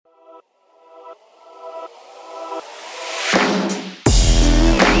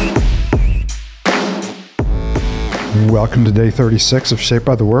welcome to day 36 of Shaped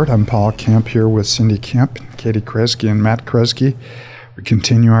by the Word. I'm Paul Kemp here with Cindy Kemp, Katie Kresge, and Matt Kresge. We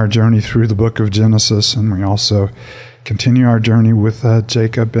continue our journey through the book of Genesis, and we also continue our journey with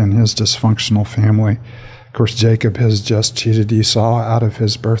Jacob and his dysfunctional family. Of course, Jacob has just cheated Esau out of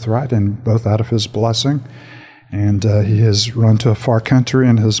his birthright and both out of his blessing, and he has run to a far country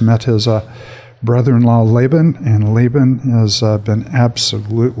and has met his brother-in-law Laban, and Laban has been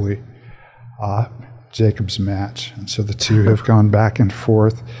absolutely Jacob's match. And so the two have gone back and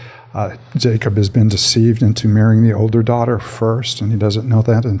forth. Jacob has been deceived into marrying the older daughter first, and he doesn't know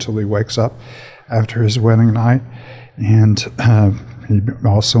that until he wakes up after his wedding night. And he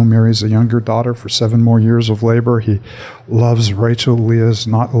also marries a younger daughter for 7 more years of labor. He loves Rachel. Leah is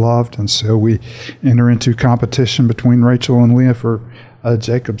not loved, and so we enter into competition between Rachel and Leah for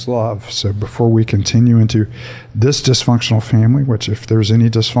Jacob's love. So before we continue into this dysfunctional family, which if there's any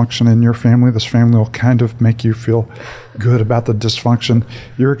dysfunction in your family, this family will kind of make you feel good about the dysfunction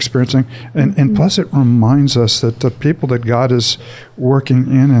you're experiencing. And plus it reminds us that the people that God is working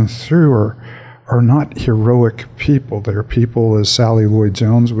in and through are not heroic people. They're people, as Sally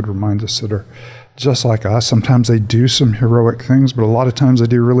Lloyd-Jones would remind us, that are just like us. Sometimes they do some heroic things, but a lot of times they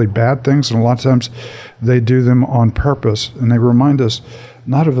do really bad things, and a lot of times they do them on purpose. And they remind us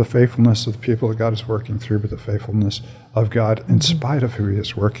not of the faithfulness of the people that God is working through, but the faithfulness of God in spite of who he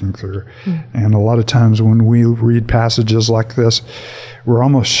is working through. And a lot of times when we read passages like this, we're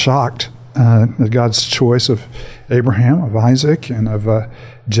almost shocked at God's choice of Abraham, of Isaac, and of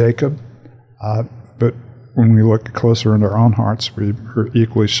Jacob. But when we look closer into our own hearts, we're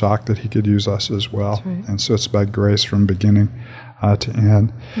equally shocked that he could use us as well. Right. And so it's by grace from beginning to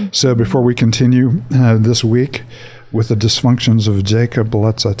end. So before we continue this week with the dysfunctions of Jacob,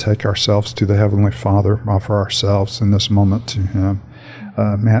 let's take ourselves to the Heavenly Father, offer ourselves in this moment to him.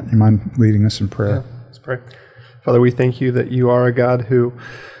 Matt, you mind leading us in prayer? Yeah, let's pray. Father, we thank you that you are a God who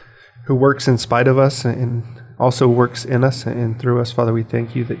works in spite of us and also works in us and through us. Father, we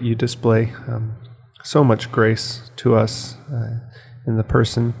thank you that you display so much grace to us in the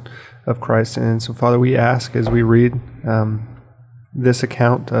person of Christ. And so, Father, we ask as we read this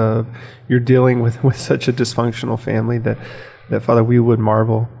account of you're dealing with such a dysfunctional family that Father, we would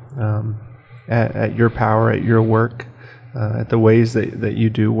marvel at your power, at your work, at the ways that you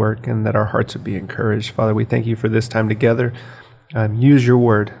do work, and that our hearts would be encouraged. Father, we thank you for this time together. Use your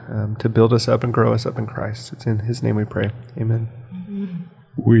word to build us up and grow us up in Christ. It's in his name we pray. Amen.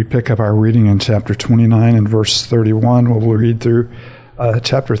 We pick up our reading in chapter 29 and verse 31. We'll read through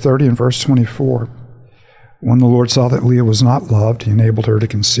chapter 30 and verse 24. When the Lord saw that Leah was not loved, he enabled her to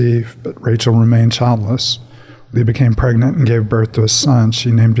conceive, but Rachel remained childless. Leah became pregnant and gave birth to a son.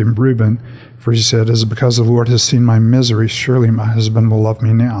 She named him Reuben, for she said, "It is because the Lord has seen my misery, surely my husband will love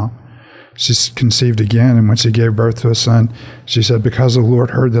me now." She conceived again, and when she gave birth to a son, she said, "Because the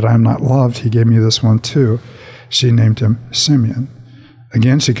Lord heard that I am not loved, he gave me this one too." She named him Simeon.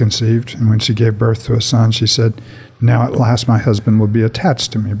 Again she conceived, and when she gave birth to a son, she said, "Now at last my husband will be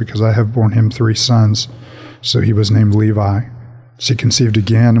attached to me, because I have borne him 3 sons." So he was named Levi. She conceived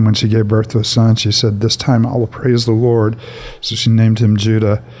again, and when she gave birth to a son, she said, "This time I will praise the Lord." So she named him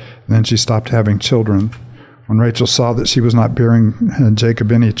Judah. Then she stopped having children. When Rachel saw that she was not bearing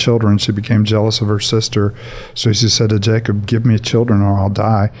Jacob any children, she became jealous of her sister. So she said to Jacob, "Give me children or I'll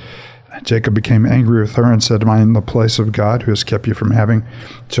die." Jacob became angry with her and said, "Am I in the place of God who has kept you from having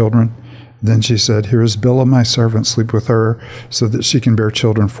children?" Then she said, "Here is Bilhah, my servant, sleep with her so that she can bear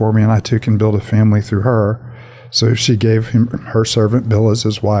children for me, and I too can build a family through her." So she gave him her servant Bilhah as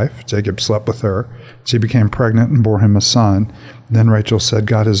his wife. Jacob slept with her. She became pregnant and bore him a son. Then Rachel said,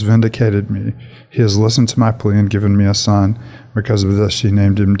 "God has vindicated me. He has listened to my plea and given me a son." Because of this, she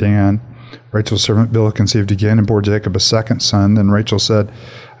named him Dan. Rachel's servant Bilhah conceived again and bore Jacob a second son. Then Rachel said,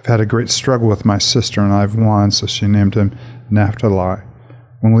 "I've had a great struggle with my sister, and I've won." So she named him Naphtali.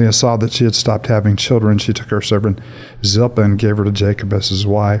 When Leah saw that she had stopped having children, she took her servant Zilpah and gave her to Jacob as his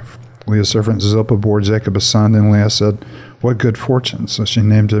wife. Leah's servant Zilpah bore Jacob a son, and Leah said, "What good fortune." So she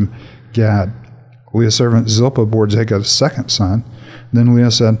named him Gad. Leah's servant Zilpah bore Jacob a second son. Then Leah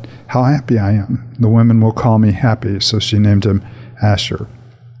said, "How happy I am. The women will call me happy." So she named him Asher.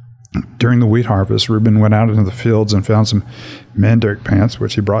 During the wheat harvest, Reuben went out into the fields and found some mandrake plants,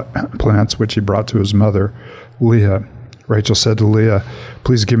 which he brought to his mother, Leah. Rachel said to Leah,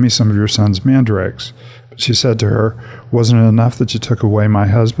 "Please give me some of your son's mandrakes." But she said to her, "Wasn't it enough that you took away my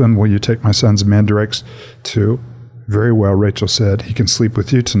husband? Will you take my son's mandrakes too?" "Very well," Rachel said. "He can sleep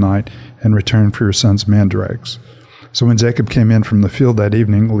with you tonight in return for your son's mandrakes." So when Jacob came in from the field that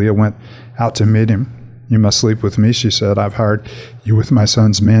evening, Leah went out to meet him. "You must sleep with me," she said. "I've hired you with my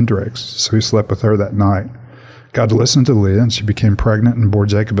son's mandrakes." So he slept with her that night. God listened to Leah, and she became pregnant and bore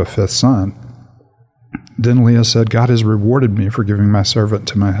Jacob a 5th son. Then Leah said, God has rewarded me for giving my servant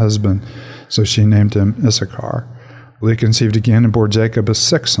to my husband. So she named him Issachar. Leah conceived again and bore Jacob a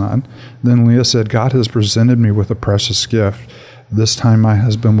 6th son. Then Leah said, God has presented me with a precious gift. This time my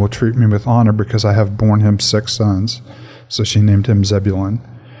husband will treat me with honor because I have borne him 6 sons. So she named him Zebulun.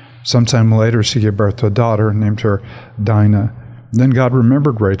 Sometime later she gave birth to a daughter and named her Dinah. Then God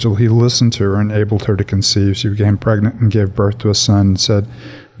remembered Rachel. He listened to her and enabled her to conceive. She became pregnant and gave birth to a son and said,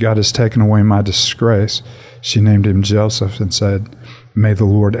 God has taken away my disgrace. She named him Joseph and said, may the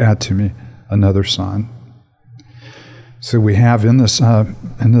Lord add to me another son. So we have in this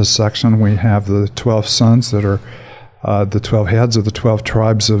section, we have the 12 sons that are the 12 heads of the 12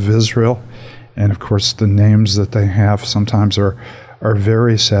 tribes of Israel. And of course, the names that they have sometimes are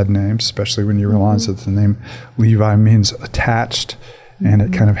very sad names, especially when you realize that the name Levi means attached, and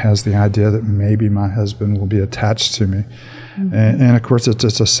it kind of has the idea that maybe my husband will be attached to me. And of course,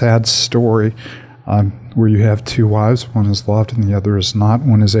 it's a sad story where you have 2 wives. One is loved and the other is not.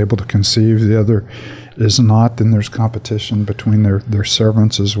 One is able to conceive, the other is not. Then there's competition between their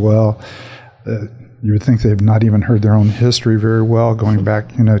servants as well. You would think they've not even heard their own history very well, going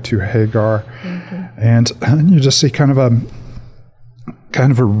back, to Hagar. And you just see kind of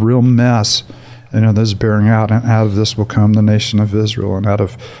a real mess, that's bearing out, and out of this will come the nation of Israel, and out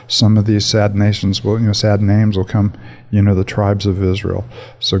of some of these sad nations sad names will come, the tribes of Israel.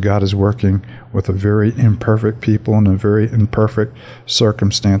 So God is working with a very imperfect people and a very imperfect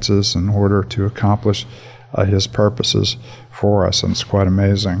circumstances in order to accomplish His purposes for us, and it's quite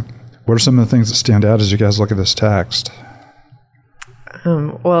amazing. What are some of the things that stand out as you guys look at this text?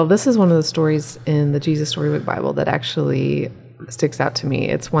 Well, this is one of the stories in the Jesus Storybook Bible that actually sticks out to me.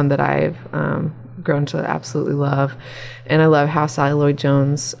 It's one that I've grown to absolutely love, and I love how Sally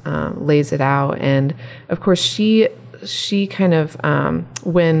Lloyd-Jones lays it out. And of course, she kind of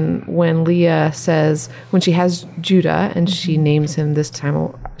when Leah says, when she has Judah and she names him this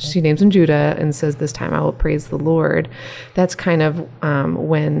time, she names him Judah and says, this time I will praise the Lord. That's kind of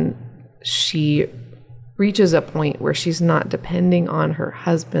when she reaches a point where she's not depending on her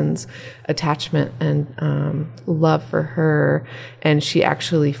husband's attachment and love for her, and she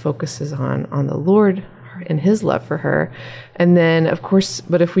actually focuses on the Lord and His love for her. And then, of course,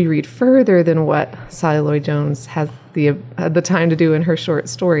 but if we read further than what Sally Lloyd-Jones has the time to do in her short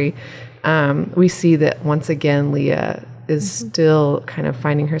story, we see that once again Leah is still kind of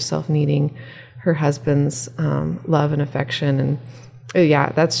finding herself needing her husband's love and affection. And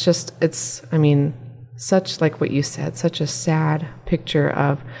that's just, such, like what you said, such a sad picture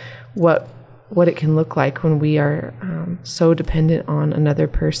of what it can look like when we are so dependent on another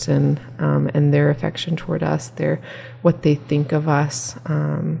person and their affection toward us, what they think of us,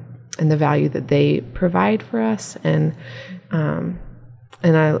 and the value that they provide for us. But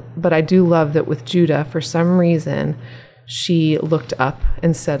I do love that with Judah, for some reason, she looked up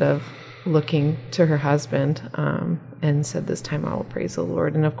instead of looking to her husband, and said, this time I will praise the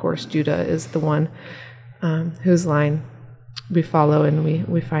Lord. And of course, Judah is the one whose line we follow, and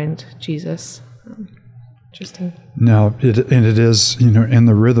we find Jesus. Interesting. No, it is, in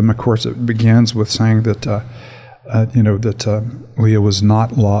the rhythm, of course, it begins with saying that, Leah was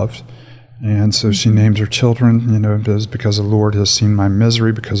not loved. And so she names her children, because the Lord has seen my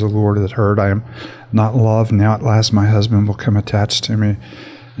misery, because the Lord has heard I am not loved. Now at last my husband will come attached to me.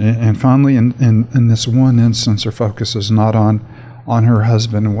 And finally, in this one instance, her focus is not on her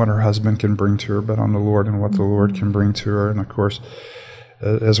husband and what her husband can bring to her, but on the Lord and what the Lord can bring to her. And of course,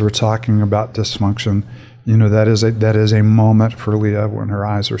 as we're talking about dysfunction, that is a moment for Leah when her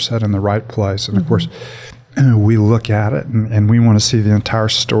eyes are set in the right place. And of course, we look at it and we want to see the entire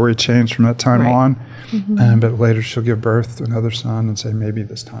story change from that time on. But later she'll give birth to another son and say, maybe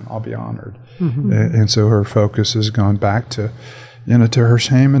this time I'll be honored. And so her focus has gone back to her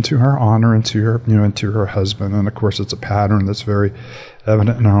shame and to her honor and to her, and to her husband. And of course, it's a pattern that's very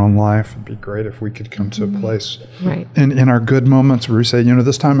evident in our own life. It'd be great if we could come to a place in our good moments where we say,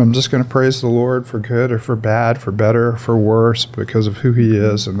 this time I'm just going to praise the Lord for good or for bad, for better or for worse, because of who He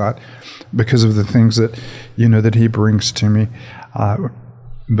is and not because of the things that, that He brings to me.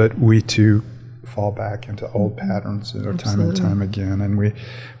 But we too fall back into old patterns, time and time again. And we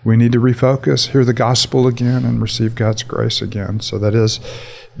need to refocus, hear the gospel again, and receive God's grace again. So that is,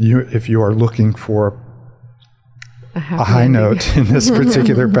 if you are looking for a high note in this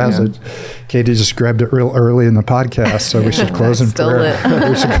particular passage. Katie just grabbed it real early in the podcast, so we should close in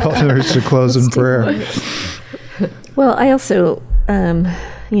prayer. we should close in prayer. Well, I also,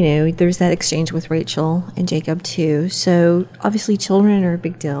 there's that exchange with Rachel and Jacob too. So obviously children are a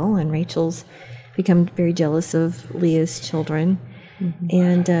big deal, and Rachel's become very jealous of Leah's children.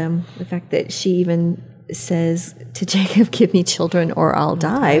 And the fact that she even says to Jacob, give me children or I'll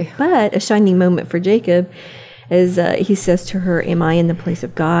die. But a shining moment for Jacob is he says to her, am I in the place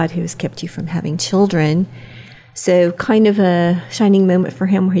of God who has kept you from having children? So kind of a shining moment for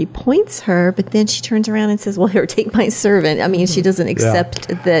him where he points her, but then she turns around and says, well, here, take my servant. I mean, she doesn't accept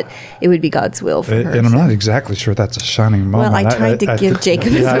that it would be God's will for her. And I'm not exactly sure that's a shining moment. Well, I tried to give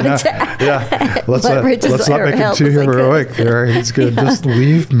Jacob as much let's not make him too heroic there. He's going to just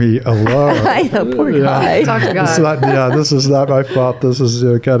leave me alone. I know, poor guy. Talk to God. This is not my fault. This is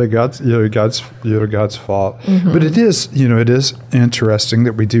kind of God's fault. But it is interesting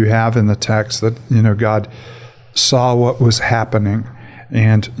that we do have in the text that, God saw what was happening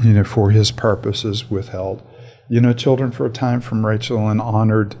and, for his purposes withheld, children for a time from Rachel and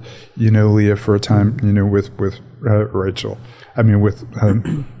honored, Leah for a time, with Rachel. I mean, with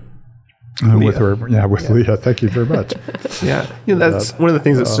Leah. Thank you very much. That's one of the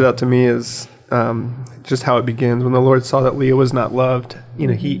things that stood out to me is just how it begins. When the Lord saw that Leah was not loved,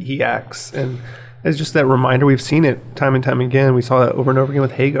 he acts. And it's just that reminder. We've seen it time and time again. We saw that over and over again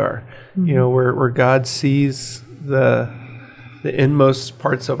with Hagar, where God sees the inmost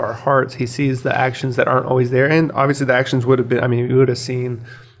parts of our hearts. He sees the actions that aren't always there. And obviously the actions would have been, we would have seen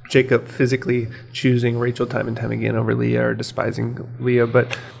Jacob physically choosing Rachel time and time again over Leah or despising Leah.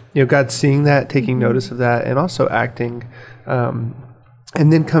 But, God seeing that, taking notice of that, and also acting. And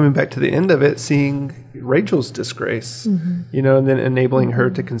then coming back to the end of it, seeing Rachel's disgrace, and then enabling her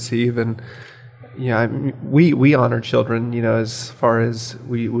to conceive. And we honor children, as far as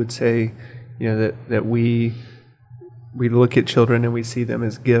we would say, that we look at children and we see them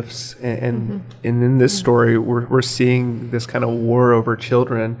as gifts. And in this story, we're seeing this kind of war over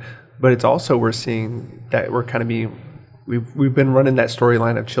children, but it's also we're seeing that we're kind of we've been running that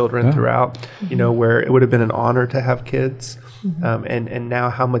storyline of children throughout, where it would have been an honor to have kids. And now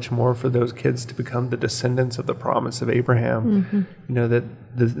how much more for those kids to become the descendants of the promise of Abraham. That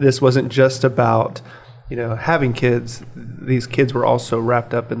this wasn't just about, having kids. These kids were also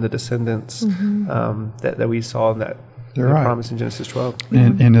wrapped up in the descendants that we saw in that promise in Genesis 12.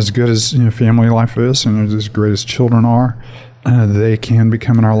 And as good as family life is, and as great as children are, they can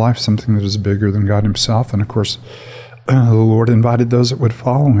become in our life something that is bigger than God himself. And of course, the Lord invited those that would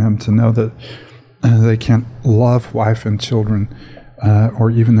follow him to know that they can't love wife and children or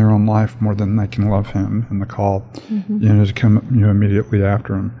even their own life more than they can love him, and the call to come immediately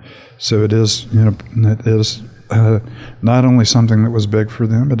after him. So it is not only something that was big for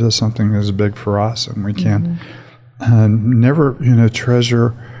them, it is something that is big for us, and we can never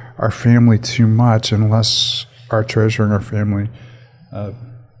treasure our family too much unless our treasuring our family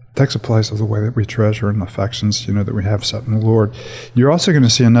takes a place of the way that we treasure and the affections, that we have set in the Lord. You're also going to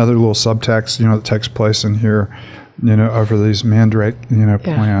see another little subtext, that takes place in here, over these mandrake,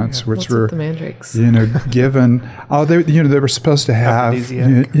 plants, which were, the mandrakes? Given. They were supposed to have,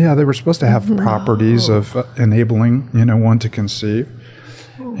 they were supposed to have properties of enabling, one to conceive.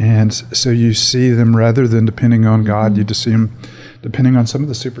 And so you see them, rather than depending on God, you just see them depending on some of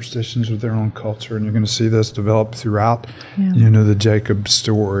the superstitions of their own culture. And you're going to see this develop throughout, the Jacob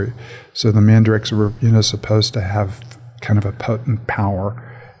story. So the mandrakes were, supposed to have kind of a potent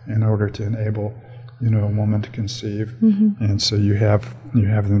power in order to enable, a woman to conceive. And so you have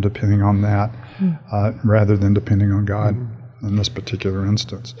them depending on that rather than depending on God in this particular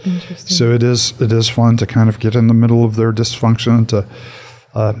instance. Interesting. So it is fun to kind of get in the middle of their dysfunction, to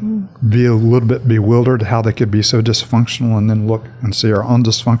be a little bit bewildered how they could be so dysfunctional, and then look and see our own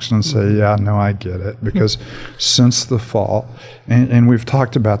dysfunction and say, yeah, no, I get it. Because since the fall, and we've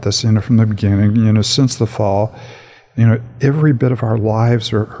talked about this, from the beginning, since the fall, every bit of our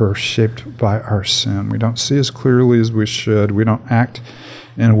lives are shaped by our sin. We don't see as clearly as we should. We don't act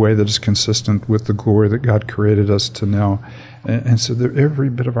in a way that is consistent with the glory that God created us to know. And so every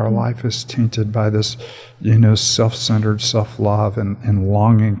bit of our life is tainted by this, self-centered self-love and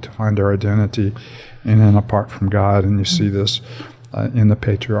longing to find our identity in and apart from God. And you see this in the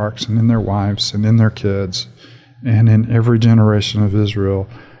patriarchs and in their wives and in their kids and in every generation of Israel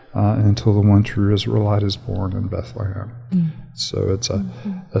until the one true Israelite is born in Bethlehem. So it's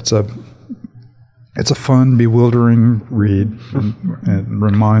a fun, bewildering read, and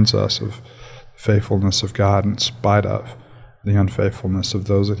reminds us of the faithfulness of God in spite of the unfaithfulness of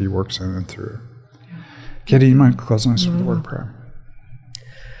those that he works in and through. Katie, you mind closing us with a word of prayer?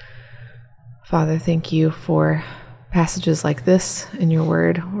 Father, thank you for passages like this in your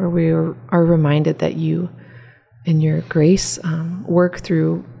word, where we are reminded that you, in your grace, work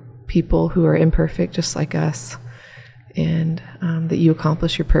through people who are imperfect just like us. and that you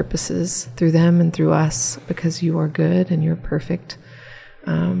accomplish your purposes through them and through us because you are good and you're perfect.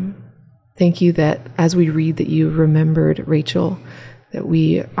 Thank you that as we read that you remembered Rachel, that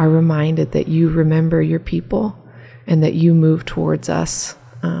we are reminded that you remember your people and that you move towards us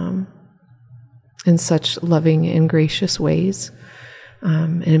in such loving and gracious ways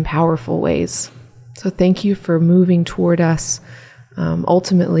and in powerful ways. So thank you for moving toward us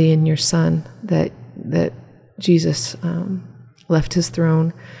ultimately in your Son, that Jesus left his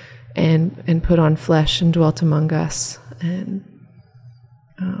throne and put on flesh and dwelt among us, and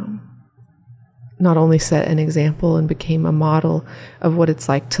not only set an example and became a model of what it's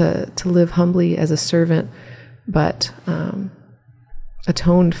like to live humbly as a servant, but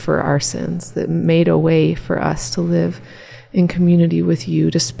atoned for our sins, that made a way for us to live in community with you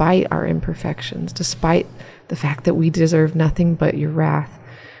despite our imperfections, despite the fact that we deserve nothing but your wrath.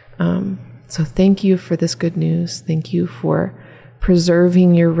 So thank you for this good news. Thank you for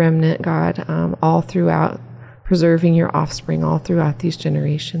preserving your remnant, God, all throughout, preserving your offspring all throughout these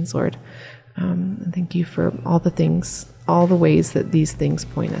generations, Lord. And thank you for all the things, all the ways that these things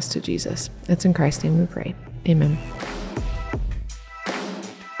point us to Jesus. It's in Christ's name we pray. Amen.